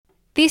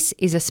This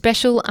is a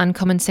special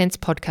Uncommon Sense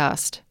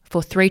podcast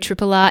for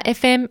 3RRR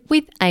FM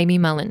with Amy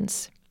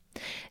Mullins.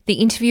 The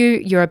interview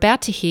you're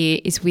about to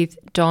hear is with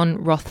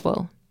Don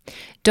Rothwell.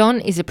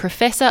 Don is a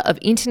Professor of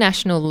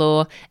International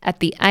Law at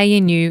the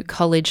ANU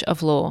College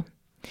of Law.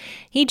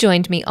 He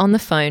joined me on the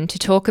phone to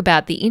talk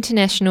about the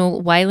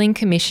International Whaling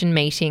Commission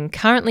meeting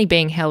currently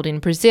being held in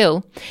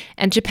Brazil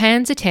and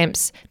Japan's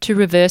attempts to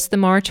reverse the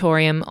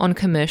moratorium on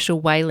commercial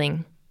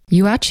whaling.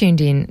 You are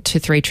tuned in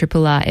to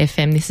 3RRR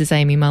FM. This is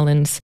Amy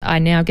Mullins. I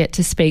now get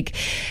to speak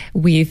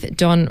with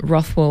Don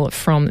Rothwell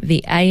from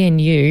the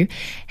ANU.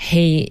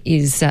 He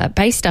is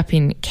based up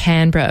in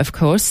Canberra, of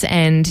course,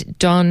 and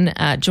Don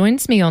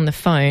joins me on the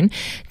phone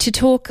to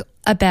talk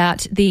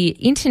about the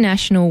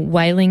International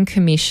Whaling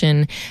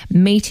Commission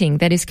meeting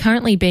that is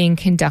currently being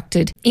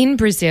conducted in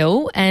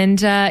Brazil.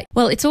 And,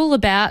 it's all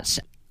about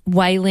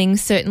whaling,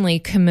 certainly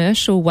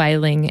commercial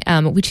whaling,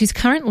 which is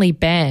currently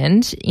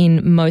banned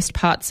in most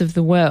parts of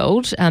the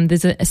world.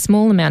 There's a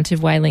small amount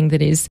of whaling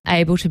that is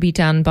able to be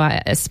done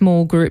by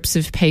small groups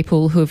of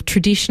people who have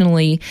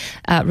traditionally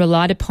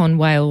relied upon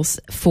whales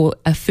for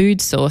a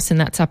food source, and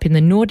that's up in the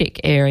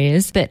Nordic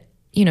areas. But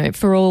you know,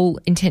 for all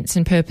intents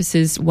and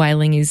purposes,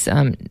 whaling is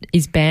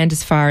banned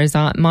as far as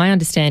my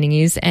understanding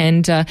is,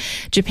 and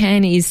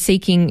Japan is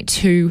seeking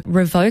to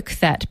revoke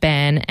that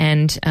ban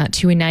and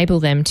to enable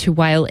them to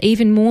whale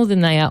even more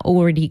than they are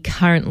already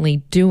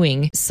currently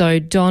doing. So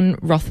Don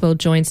Rothwell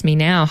joins me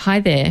now. Hi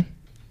there.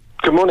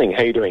 Good morning.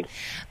 How are you doing?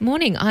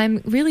 Morning.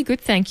 I'm really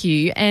good, thank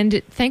you.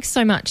 And thanks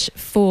so much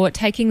for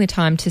taking the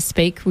time to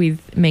speak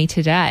with me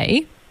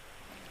today.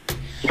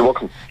 You're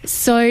welcome.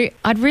 So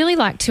I'd really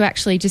like to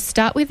actually just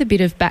start with a bit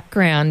of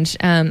background.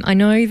 I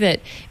know that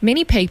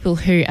many people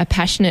who are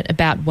passionate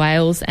about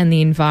whales and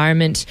the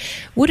environment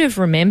would have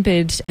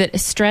remembered that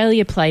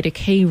Australia played a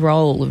key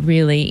role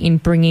really in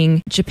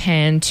bringing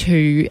Japan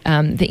to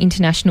the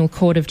International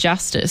Court of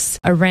Justice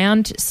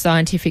around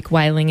scientific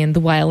whaling and the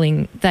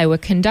whaling they were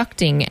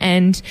conducting.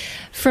 And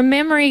from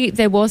memory,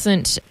 there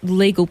wasn't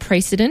legal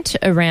precedent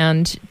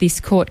around this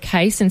court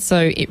case, and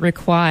so it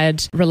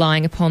required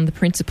relying upon the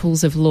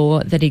principles of law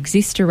that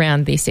exist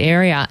around this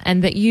area,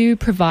 and that you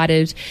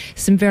provided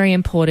some very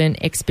important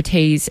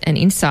expertise and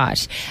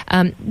insight.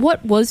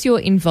 What was your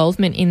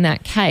involvement in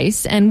that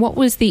case, and what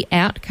was the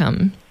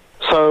outcome?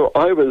 So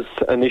I was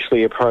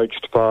initially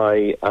approached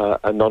by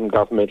a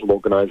non-governmental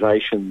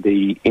organisation,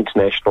 the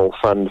International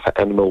Fund for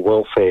Animal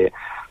Welfare,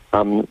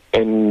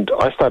 and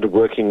I started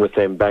working with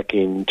them back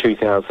in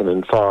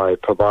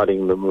 2005,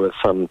 providing them with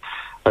some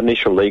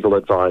initial legal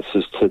advice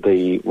as to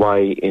the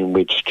way in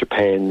which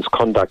Japan's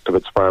conduct of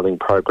its whaling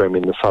program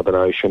in the Southern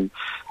Ocean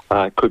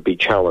could be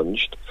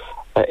challenged.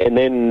 And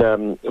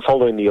then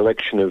following the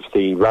election of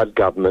the Rudd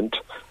government,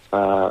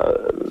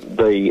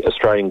 the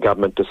Australian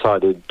government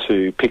decided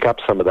to pick up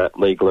some of that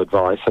legal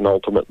advice and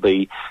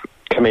ultimately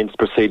commenced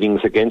proceedings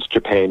against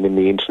Japan in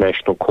the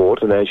International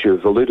Court. And as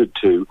you've alluded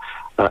to,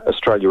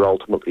 Australia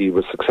ultimately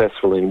was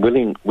successful in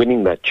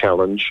winning that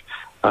challenge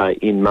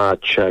in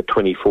March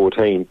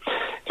 2014.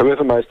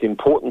 However, most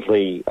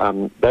importantly,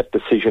 that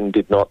decision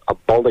did not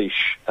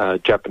abolish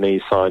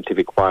Japanese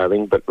scientific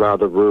whaling, but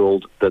rather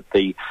ruled that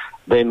the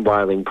then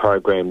whaling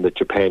program that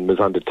Japan was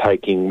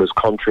undertaking was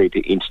contrary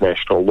to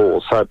international law.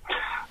 So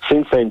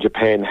since then,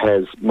 Japan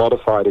has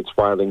modified its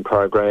whaling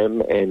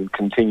program and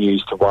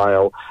continues to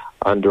whale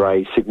under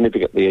a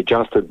significantly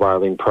adjusted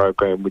whaling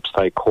program, which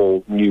they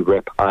call New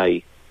Rep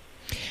A.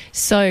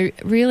 So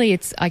really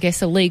it's, I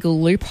guess, a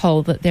legal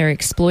loophole that they're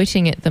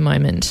exploiting at the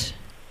moment.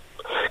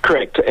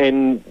 Correct,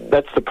 and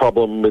that's the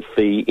problem with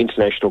the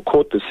International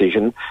Court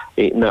decision,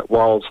 in that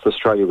whilst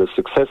Australia was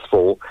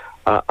successful,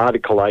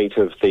 Article 8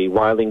 of the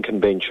Whaling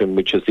Convention,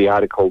 which is the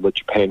article that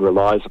Japan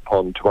relies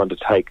upon to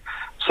undertake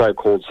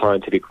so-called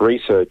scientific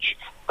research,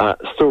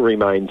 still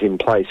remains in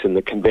place in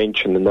the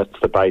convention, and that's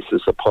the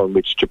basis upon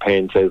which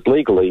Japan says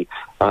legally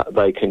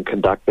they can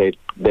conduct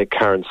their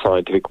current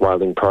scientific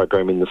whaling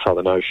program in the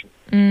Southern Ocean.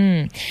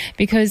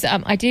 Because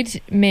I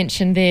did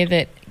mention there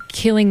that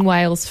killing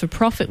whales for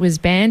profit was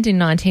banned in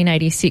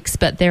 1986,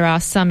 but there are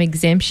some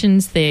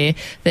exemptions there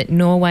that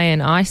Norway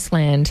and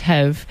Iceland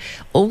have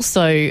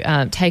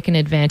also taken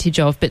advantage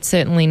of, but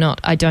certainly not,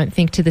 I don't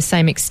think, to the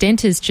same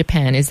extent as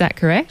Japan. Is that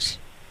correct?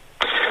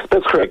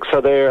 That's correct.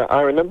 So there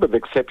are a number of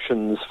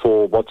exceptions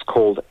for what's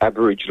called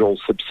Aboriginal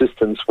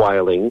subsistence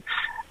whaling,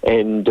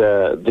 and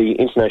the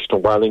International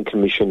Whaling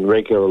Commission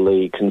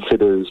regularly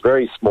considers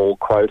very small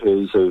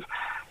quotas of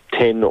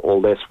 10 or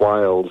less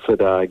whales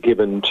that are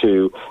given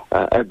to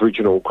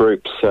Aboriginal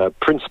groups,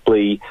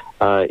 principally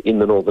in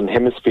the Northern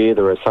Hemisphere.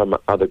 There are some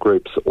other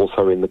groups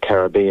also in the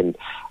Caribbean.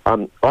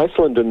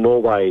 Iceland and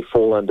Norway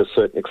fall under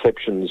certain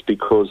exceptions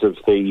because of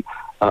the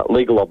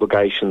legal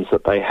obligations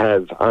that they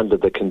have under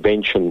the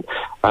convention.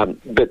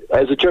 But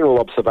as a general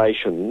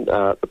observation,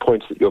 the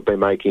points that you've been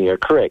making are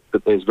correct,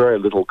 that there's very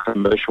little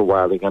commercial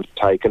whaling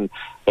undertaken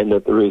and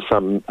that there is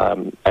some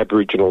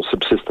Aboriginal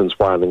subsistence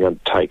whaling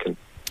undertaken.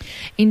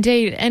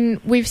 Indeed, and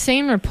we've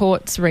seen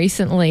reports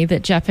recently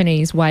that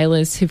Japanese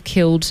whalers have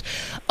killed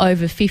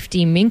over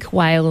 50 minke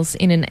whales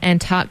in an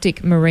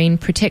Antarctic marine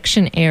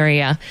protection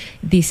area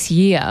this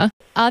year.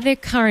 Are there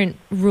current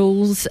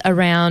rules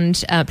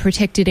around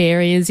protected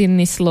areas in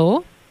this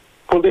law?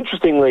 Well,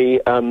 interestingly,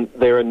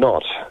 there are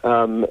not,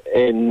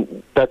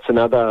 and that's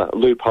another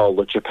loophole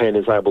that Japan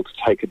is able to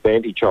take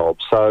advantage of.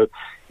 So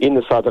in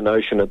the Southern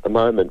Ocean at the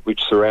moment,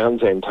 which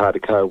surrounds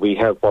Antarctica, we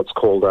have what's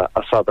called a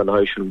Southern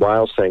Ocean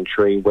Whale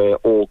Sanctuary where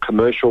all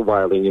commercial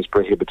whaling is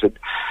prohibited.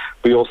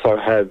 We also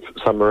have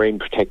some marine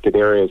protected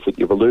areas that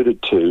you've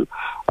alluded to,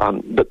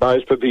 but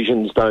those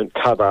provisions don't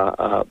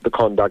cover the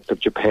conduct of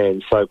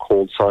Japan's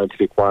so-called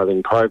scientific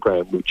whaling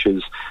program, which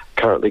is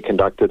currently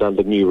conducted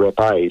under new Rep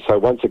A. So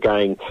once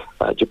again,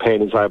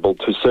 Japan is able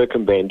to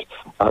circumvent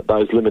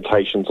those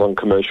limitations on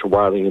commercial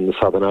whaling in the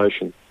Southern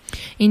Ocean.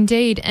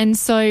 Indeed. And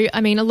so,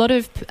 I mean, a lot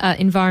of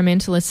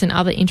environmentalists and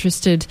other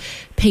interested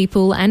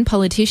people and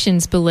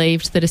politicians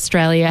believed that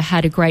Australia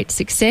had a great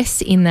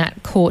success in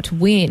that court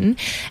win.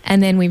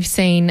 And then we've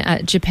seen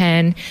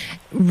Japan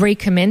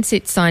recommence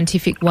its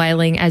scientific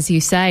whaling, as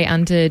you say,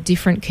 under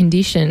different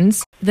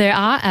conditions. There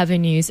are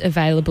avenues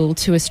available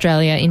to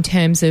Australia in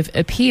terms of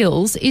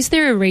appeals. Is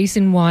there a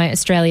reason why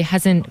Australia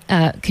hasn't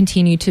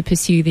continued to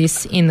pursue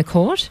this in the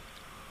court?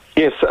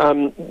 Yes,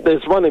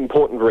 there's one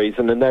important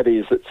reason, and that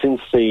is that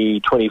since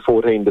the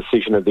 2014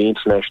 decision of the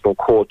International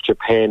Court,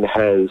 Japan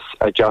has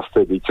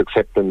adjusted its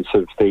acceptance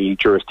of the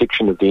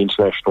jurisdiction of the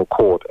International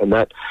Court, and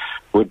that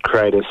would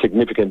create a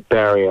significant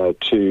barrier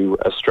to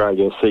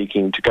Australia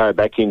seeking to go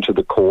back into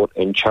the court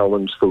and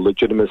challenge the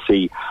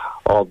legitimacy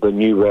of the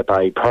new Rep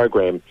A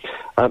program.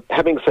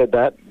 Having said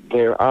that,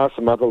 there are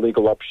some other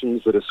legal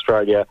options that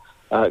Australia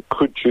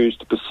could choose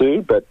to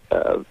pursue, but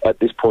at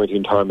this point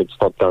in time it's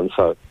not done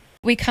so.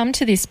 We come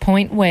to this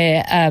point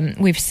where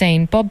we've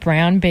seen Bob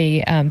Brown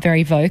be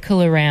very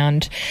vocal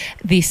around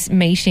this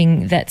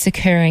meeting that's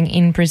occurring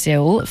in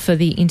Brazil for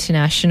the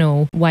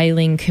International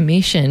Whaling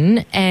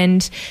Commission,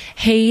 and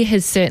he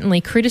has certainly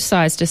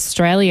criticised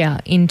Australia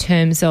in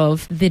terms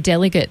of the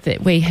delegate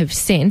that we have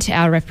sent.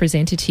 Our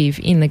representative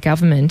in the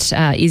government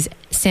is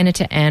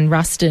Senator Anne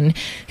Ruston,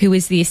 who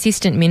is the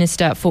Assistant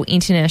Minister for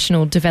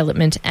International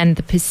Development and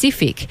the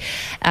Pacific.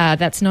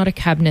 That's not a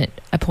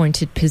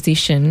cabinet-appointed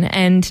position.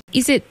 And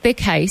is it the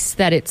case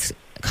that it's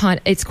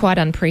quite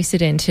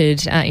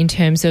unprecedented in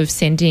terms of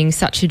sending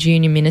such a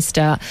junior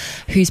minister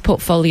whose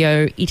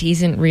portfolio it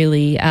isn't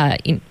really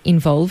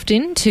involved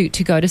in to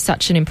go to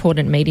such an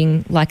important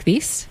meeting like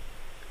this?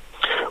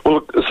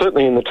 Well,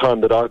 certainly in the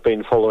time that I've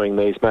been following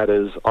these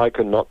matters, I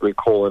cannot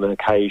recall an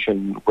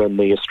occasion when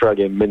the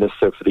Australian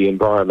Minister for the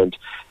Environment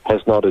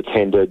has not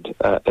attended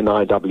an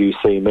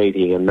IWC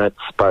meeting, and that's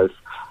both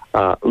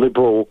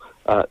Liberal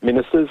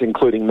ministers,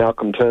 including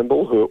Malcolm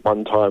Turnbull, who at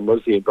one time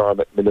was the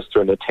Environment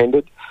Minister and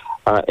attended,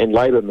 and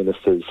Labor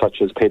ministers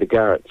such as Peter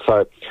Garrett.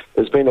 So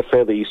there's been a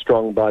fairly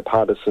strong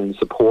bipartisan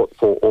support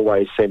for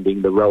always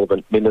sending the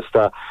relevant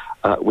minister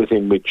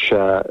within which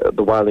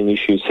the whaling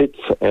issue sits,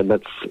 and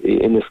that's,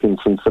 in this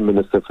instance, the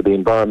Minister for the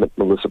Environment,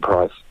 Melissa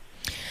Price.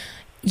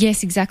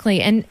 Yes,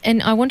 exactly. And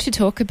I want to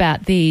talk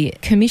about the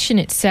Commission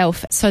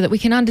itself so that we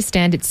can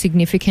understand its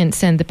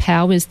significance and the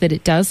powers that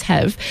it does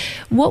have.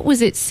 What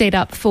was it set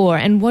up for,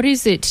 and what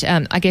is it,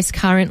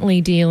 currently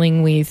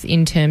dealing with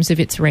in terms of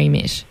its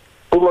remit?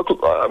 Well, look,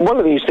 one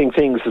of the interesting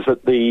things is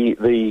that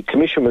the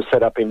Commission was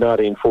set up in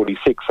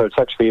 1946, so it's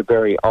actually a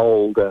very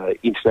old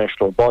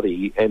international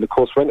body. And, of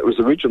course, when it was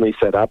originally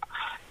set up,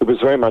 it was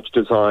very much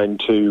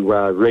designed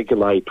to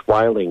regulate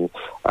whaling,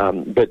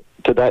 but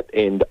to that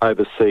end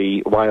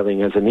oversee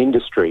whaling as an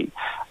industry.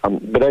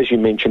 But as you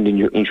mentioned in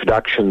your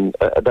introduction,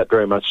 that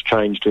very much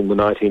changed in the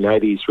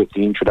 1980s with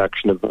the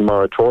introduction of the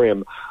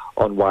moratorium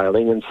on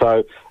whaling. And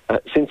so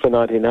since the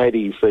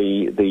 1980s,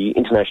 the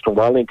International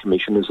Whaling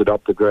Commission has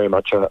adopted very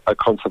much a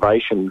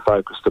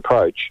conservation-focused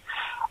approach.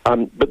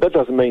 But that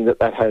doesn't mean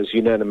that has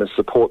unanimous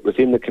support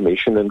within the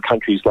Commission, and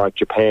countries like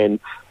Japan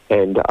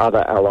and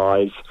other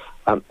allies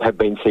have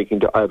been seeking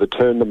to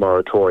overturn the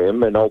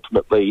moratorium, and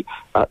ultimately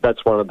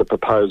that's one of the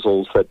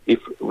proposals that, if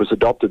it was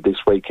adopted this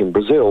week in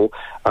Brazil,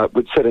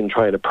 would set in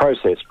train a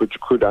process which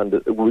could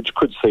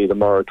see the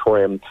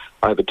moratorium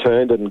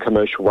overturned and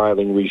commercial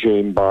whaling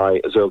resumed by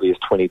as early as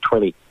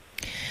 2020.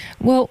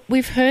 Well,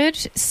 we've heard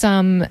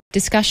some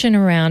discussion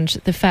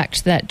around the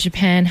fact that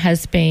Japan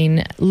has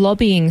been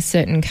lobbying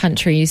certain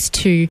countries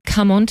to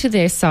come onto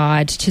their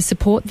side to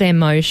support their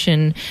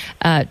motion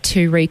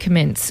to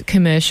recommence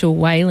commercial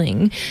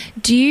whaling.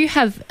 Do you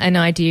have an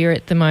idea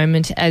at the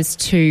moment as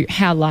to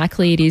how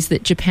likely it is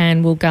that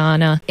Japan will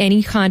garner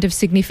any kind of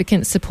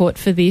significant support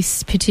for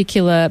this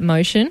particular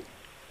motion?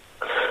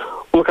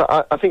 Look,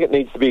 I think it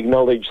needs to be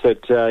acknowledged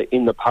that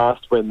in the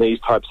past, when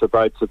these types of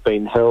votes have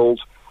been held,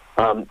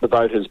 the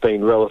vote has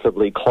been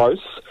relatively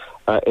close,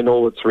 and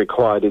all that's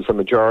required is a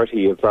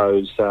majority of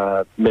those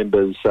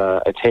members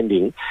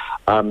attending.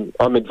 I'm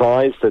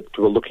advised that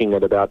we're looking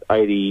at about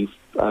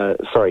 74,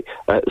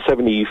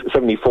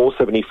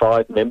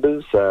 75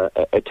 members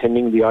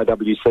attending the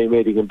IWC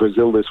meeting in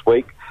Brazil this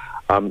week.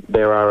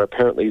 There are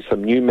apparently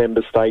some new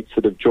member states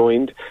that have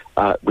joined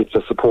with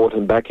the support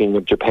and backing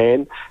of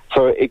Japan.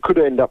 So it could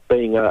end up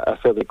being a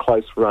fairly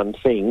close-run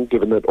thing,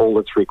 given that all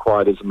that's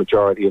required is a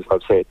majority, as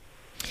I've said.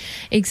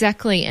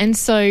 Exactly. And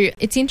so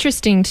it's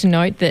interesting to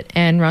note that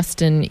Anne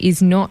Ruston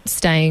is not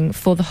staying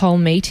for the whole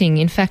meeting.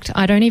 In fact,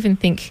 I don't even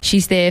think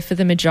she's there for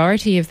the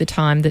majority of the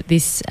time that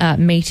this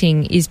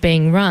meeting is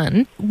being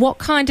run. What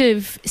kind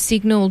of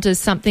signal does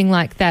something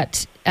like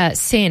that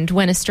send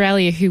when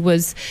Australia, who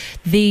was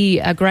the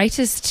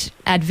greatest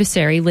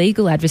adversary,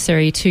 legal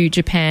adversary to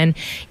Japan,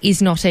 is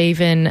not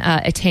even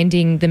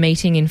attending the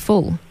meeting in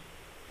full?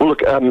 Well,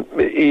 look,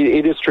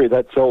 it is true.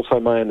 That's also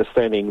my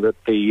understanding that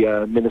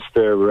the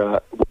minister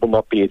will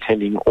not be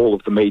attending all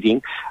of the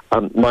meeting.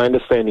 My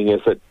understanding is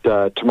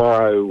that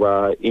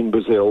tomorrow in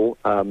Brazil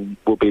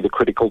will be the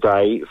critical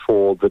day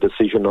for the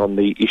decision on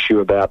the issue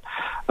about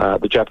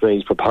the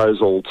Japanese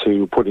proposal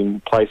to put in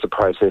place a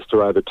process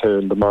to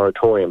overturn the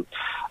moratorium.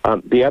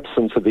 The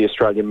absence of the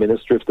Australian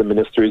minister, if the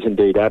minister is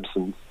indeed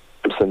absent,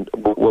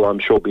 will I'm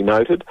sure be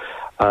noted,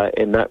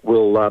 and that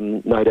will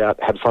no doubt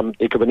have some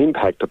heck of an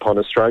impact upon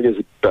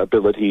Australia's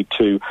ability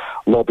to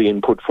lobby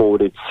and put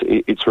forward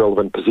its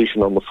relevant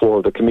position on the floor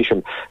of the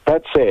Commission.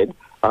 That said,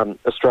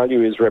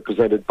 Australia is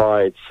represented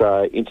by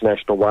its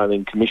International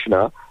Whaling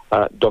Commissioner,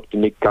 Dr.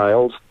 Nick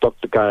Gales.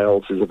 Dr.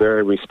 Gales is a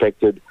very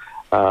respected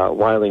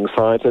whaling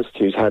scientist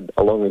who's had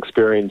a long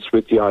experience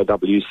with the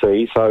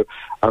IWC. So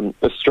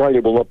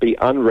Australia will not be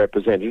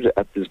unrepresented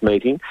at this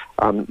meeting,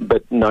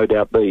 but no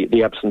doubt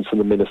the absence of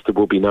the minister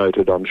will be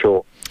noted, I'm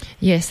sure.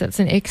 Yes, that's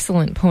an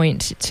excellent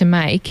point to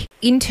make.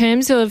 In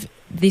terms of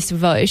this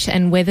vote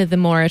and whether the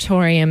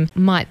moratorium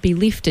might be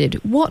lifted,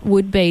 what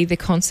would be the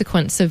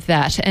consequence of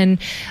that? And,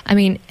 I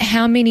mean,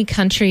 how many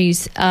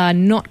countries are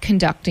not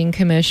conducting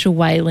commercial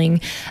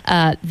whaling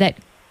that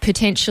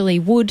potentially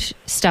would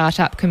start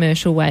up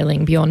commercial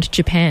whaling beyond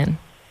Japan?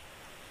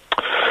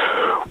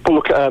 Well,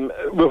 look,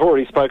 we've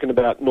already spoken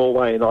about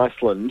Norway and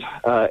Iceland,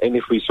 and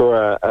if we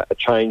saw a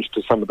change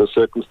to some of the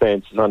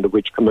circumstances under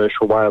which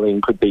commercial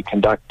whaling could be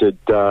conducted,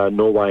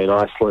 Norway and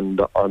Iceland,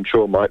 I'm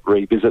sure, might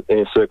revisit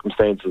their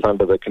circumstances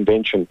under the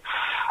convention.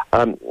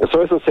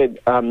 So, as I said,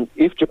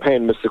 if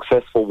Japan was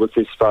successful with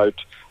this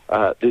vote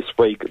this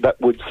week,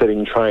 that would set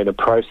in train a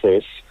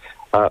process.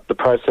 The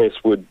process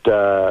would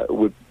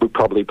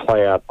probably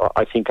play out,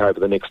 I think, over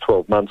the next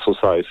 12 months or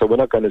so. So we're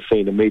not going to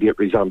see an immediate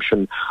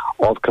resumption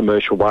of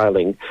commercial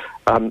whaling.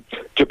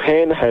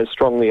 Japan has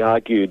strongly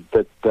argued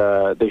that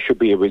there should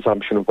be a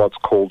resumption of what's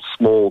called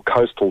small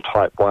coastal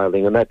type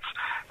whaling, and that's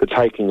the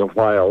taking of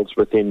whales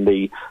within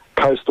the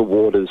coastal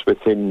waters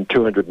within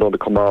 200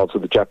 nautical miles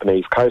of the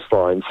Japanese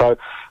coastline. So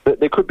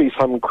there could be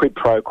some quid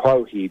pro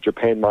quo here.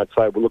 Japan might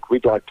say, well, look,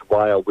 we'd like to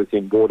whale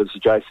within waters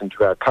adjacent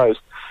to our coast.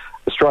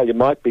 Australia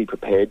might be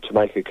prepared to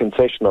make a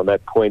concession on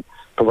that point,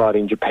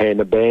 providing Japan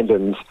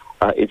abandons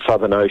its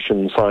Southern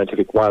Ocean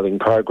scientific whaling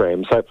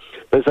program. So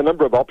there's a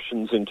number of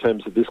options in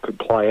terms of this could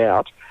play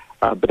out.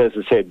 But as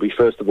I said, we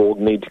first of all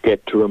need to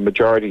get to a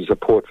majority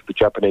support for the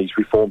Japanese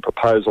reform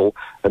proposal,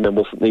 and then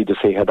we'll need to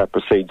see how that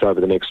proceeds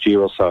over the next year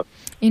or so.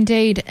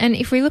 Indeed. And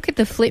if we look at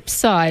the flip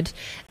side,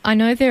 I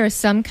know there are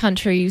some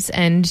countries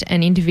and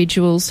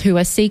individuals who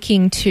are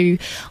seeking to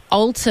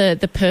alter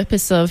the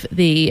purpose of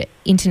the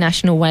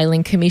International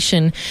Whaling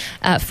Commission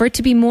for it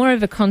to be more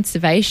of a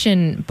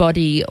conservation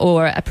body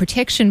or a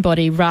protection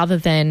body rather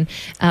than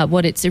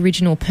what its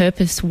original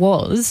purpose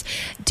was.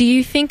 Do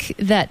you think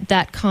that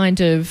that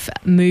kind of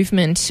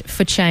movement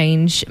for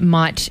change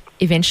might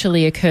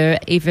eventually occur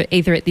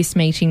either at this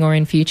meeting or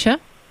in future?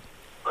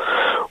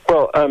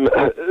 Well,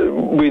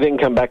 we then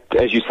come back,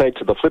 as you say,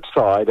 to the flip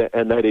side,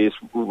 and that is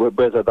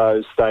whether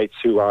those states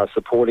who are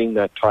supporting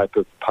that type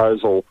of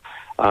proposal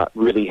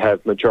really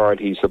have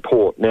majority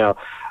support. Now,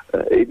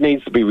 it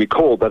needs to be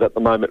recalled that at the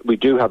moment we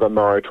do have a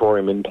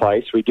moratorium in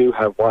place. We do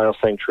have whale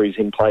sanctuaries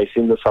in place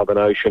in the Southern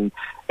Ocean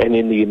and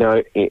in the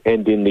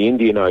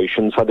Indian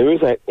Ocean. So there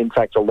is, in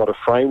fact, a lot of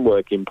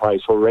framework in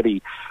place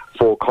already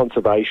for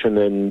conservation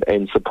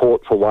and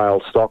support for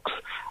whale stocks.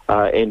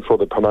 And for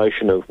the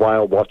promotion of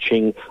whale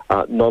watching,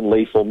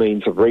 non-lethal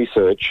means of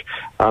research.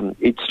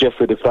 It's just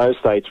that if those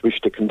states wish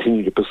to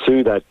continue to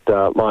pursue that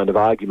line of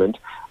argument,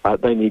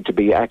 they need to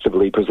be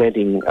actively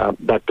presenting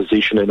that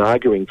position and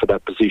arguing for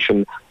that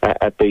position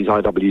at these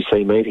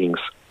IWC meetings.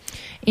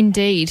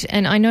 Indeed.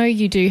 And I know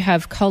you do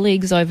have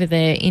colleagues over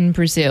there in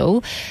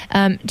Brazil.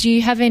 Do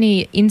you have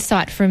any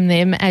insight from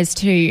them as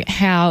to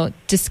how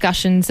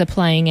discussions are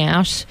playing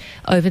out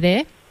over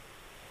there?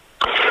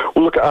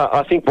 Well, look,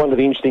 I think one of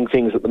the interesting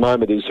things at the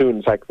moment is who,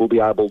 in fact, will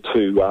be able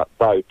to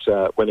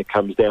vote when it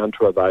comes down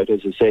to a vote. As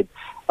I said,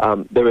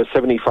 there are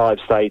 75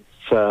 states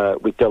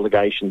with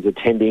delegations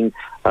attending.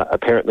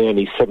 Apparently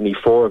only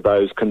 74 of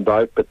those can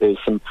vote, but there's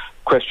some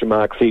question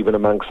marks even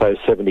amongst those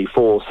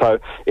 74. So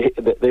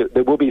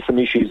there will be some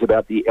issues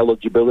about the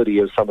eligibility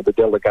of some of the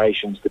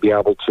delegations to be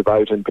able to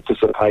vote and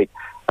participate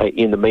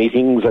in the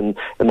meetings, and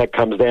that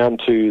comes down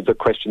to the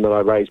question that I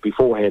raised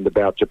beforehand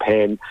about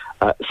Japan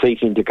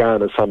seeking to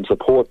garner some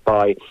support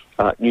by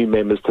new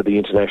members to the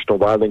International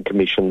Whaling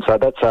Commission. So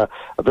that's a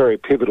very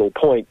pivotal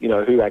point,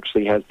 who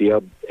actually has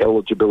the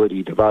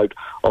eligibility to vote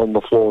on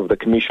the floor of the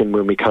Commission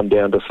when we come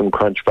down to some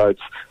crunch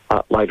votes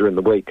later in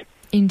the week.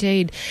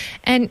 Indeed.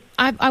 And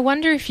I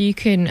wonder if you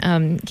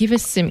can give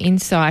us some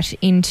insight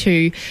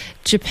into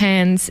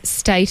Japan's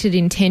stated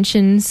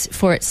intentions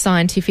for its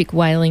scientific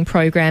whaling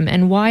program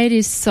and why it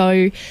is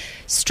so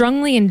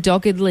strongly and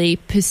doggedly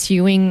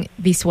pursuing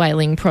this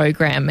whaling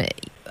program.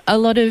 A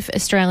lot of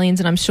Australians,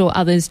 and I'm sure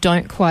others,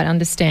 don't quite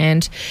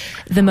understand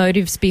the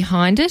motives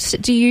behind it.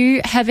 Do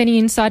you have any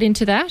insight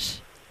into that?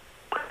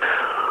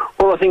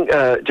 Well, I think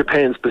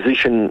Japan's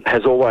position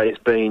has always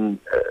been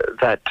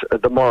that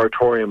the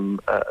moratorium,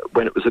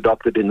 when it was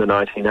adopted in the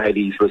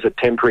 1980s, was a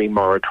temporary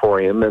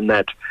moratorium, and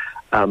that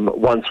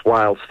once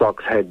whale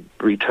stocks had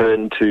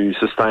returned to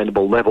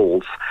sustainable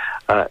levels,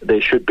 there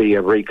should be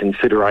a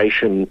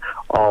reconsideration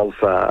of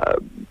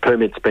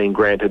permits being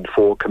granted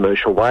for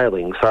commercial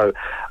whaling. So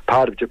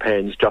part of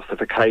Japan's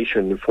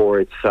justification for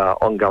its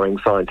ongoing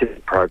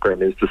scientific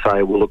program is to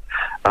say, well, look,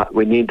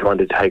 we need to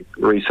undertake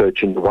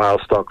research into whale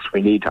stocks.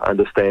 We need to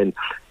understand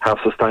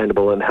how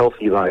sustainable and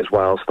healthy those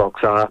whale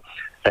stocks are.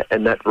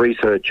 And that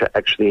research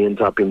actually ends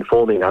up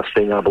informing us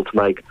being able to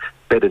make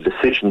better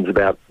decisions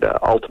about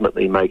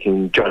ultimately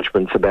making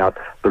judgments about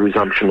the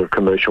resumption of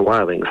commercial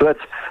whaling. So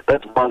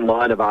that's one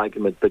line of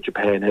argument that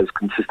Japan has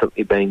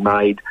consistently been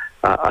made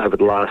over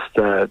the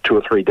last 2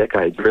 or 3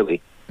 decades,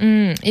 really.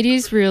 It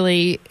is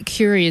really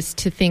curious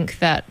to think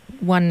that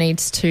one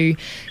needs to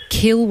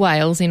kill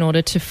whales in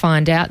order to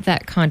find out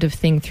that kind of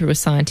thing through a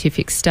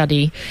scientific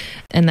study,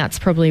 and that's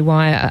probably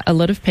why a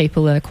lot of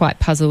people are quite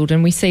puzzled,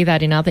 and we see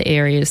that in other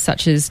areas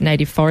such as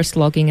native forest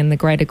logging and the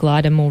Greater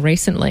Glider more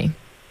recently.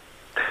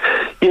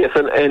 Yes,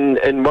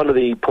 and one of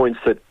the points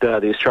that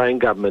the Australian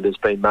government has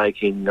been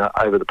making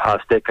over the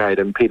past decade,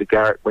 and Peter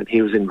Garrett, when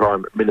he was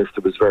Environment Minister,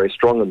 was very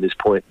strong on this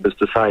point, was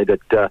to say that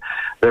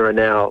there are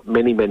now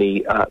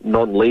many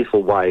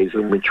non-lethal ways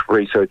in which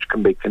research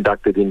can be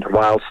conducted into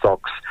whale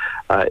stocks,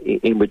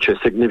 in which a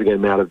significant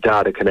amount of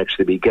data can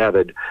actually be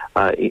gathered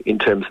in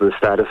terms of the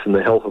status and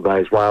the health of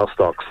those whale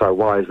stocks. So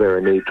why is there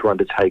a need to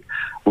undertake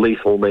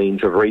lethal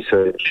means of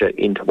research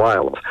into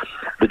whales?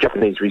 The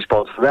Japanese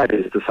response to that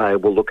is to say,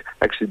 well, look,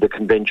 actually the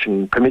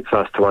convention permits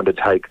us to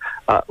undertake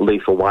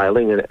lethal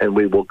whaling, and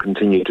we will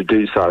continue to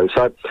do so.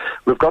 So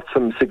we've got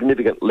some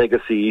significant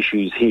legacy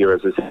issues here.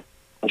 As I said,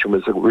 the convention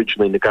was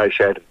originally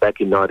negotiated back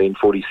in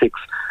 1946.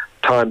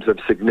 Times have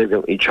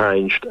significantly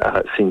changed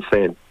since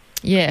then.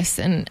 Yes,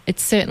 and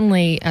it's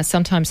certainly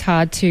sometimes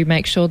hard to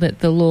make sure that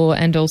the law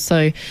and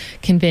also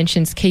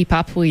conventions keep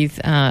up with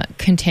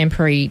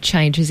contemporary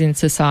changes in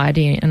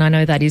society, and I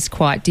know that is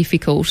quite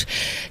difficult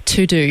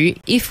to do.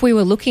 If we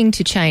were looking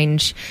to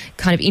change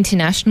kind of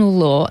international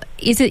law,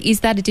 is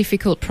that a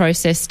difficult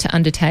process to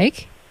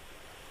undertake?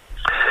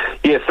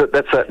 Yes,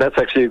 that's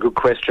actually a good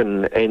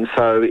question. And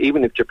so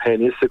even if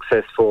Japan is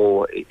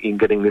successful in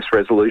getting this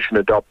resolution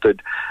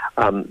adopted,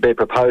 they're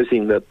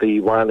proposing that the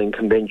Whaling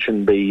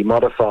Convention be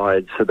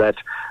modified so that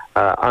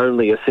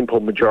only a simple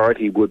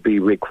majority would be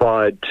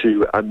required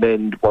to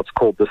amend what's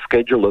called the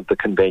schedule of the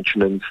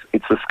convention, and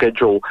it's the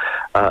schedule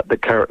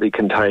that currently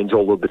contains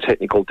all of the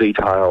technical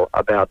detail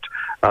about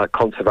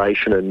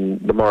conservation and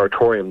the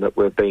moratorium that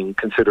we've been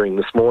considering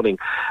this morning.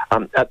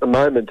 At the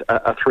moment,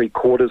 a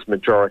 3/4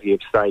 majority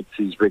of states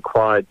is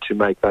required to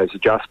make those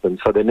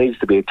adjustments, so there needs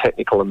to be a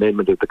technical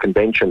amendment of the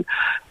convention.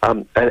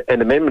 An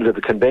amendment of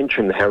the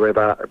convention,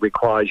 however,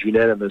 requires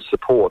unanimous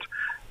support.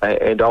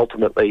 And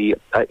ultimately,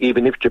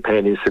 even if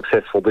Japan is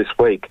successful this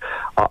week,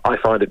 I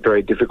find it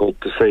very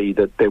difficult to see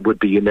that there would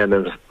be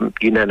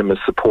unanimous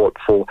support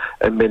for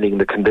amending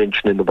the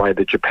convention in the way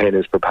that Japan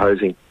is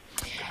proposing.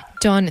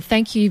 Don,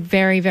 thank you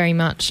very, very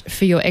much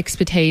for your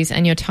expertise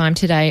and your time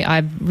today.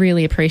 I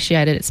really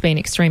appreciate it. It's been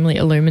extremely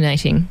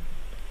illuminating.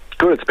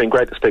 Good. It's been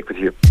great to speak with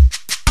you.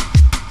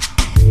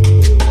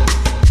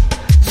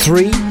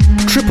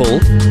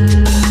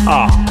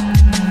 3RRR.